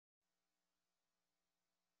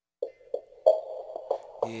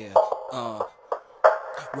Yeah,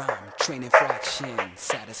 rhyme, training fraction,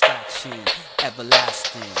 satisfaction,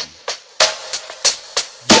 everlasting.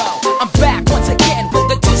 Yo, I'm back once again with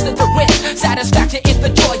the twist of the wit. Satisfaction is the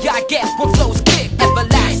joy I get when flows kick.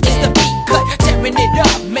 Everlasting is the beat cut, tearing it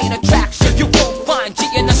up. Main attraction, you won't find G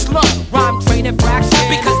in a slum. Rhyme, training fraction,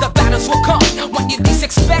 because the battles will come when you least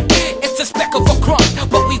expect it. It's a speck of a crumb,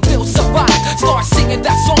 but we will survive. Start singing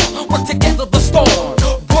that song, work together the storm.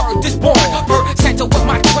 Word is born, bird center with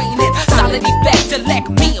my training. Solid effect, elect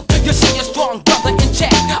me. You see a strong brother in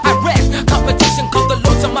check. I rep competition, cause the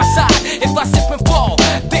Lord's on my side. If I slip and fall,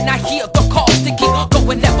 then I hear the calls to keep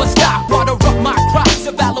going, never stop. Water up my crops,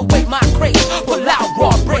 evaluate my grades, pull out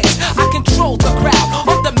raw breaks. I control the crowd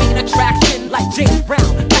on the main attraction, like James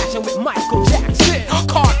Brown, passion with Michael Jackson.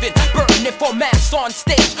 Carving, burning for mass on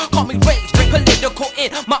stage. Call me rage, political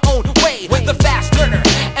in my own way. The fast learner,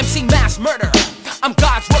 MC mass murder. I'm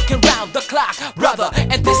God's working round the clock, brother,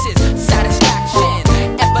 and this is satisfaction,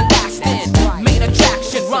 everlasting, main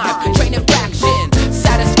attraction, rhyme, training fraction,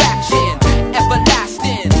 satisfaction,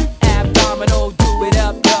 everlasting, abdominal, do it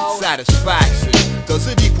up, yo. Satisfaction, does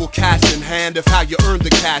it equal cash in hand? If how you earn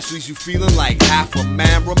the cash leaves you feeling like half a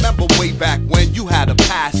man? Remember way back when you had a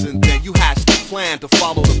passion, then you hatched a plan to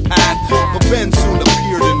follow the path. But Ben soon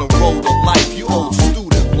appeared in the road of life. You old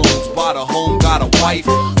student loans, bought a home, got a wife.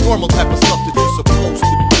 Normal type of stuff that you're supposed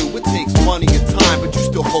to do. It takes money and time, but you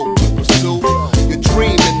still hope to pursue your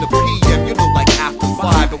dream in the PM. You look like after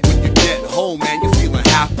 5, but when you get home, man, you're feeling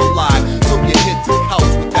half alive. So you hit the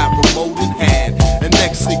couch with that remote in hand, and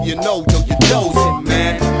next thing you know, yo, you're dozing,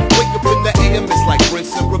 man. Wake up in the AM, it's like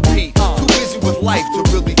rinse and repeat. Too busy with life to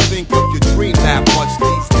really think of your dream that much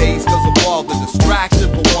these days, cause of all the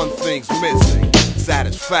distraction. But one thing's missing: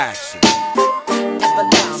 satisfaction.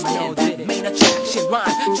 Everlasting, main attraction,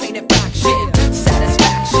 rhyme, training fraction,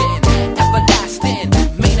 satisfaction, everlasting,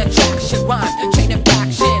 main attraction, rhyme, training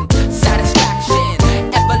fraction, satisfaction,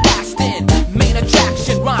 everlasting, main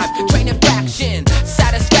attraction, rhyme, training fraction,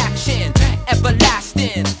 satisfaction,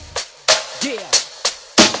 everlasting. Yeah.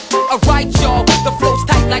 Alright, y'all, the flow's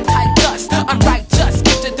tight like tight dust. I'm righteous,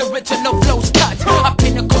 gifted the original flow's touch. A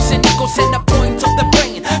pinnacle, cynical, send a point of the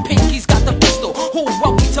brain. Pinky's got the pistol, who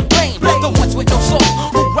are we to blame? The ones with no soul,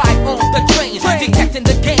 who ride on the train. Detecting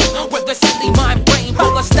the game, with the silly mind brain.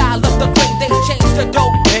 For the style of the grain, they change the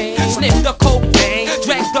dope. Sniff the cocaine,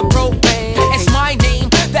 drank the propane. It's my name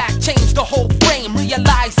that changed the whole frame.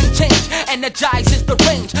 Realizing change, energizes the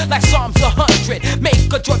range. Like Psalms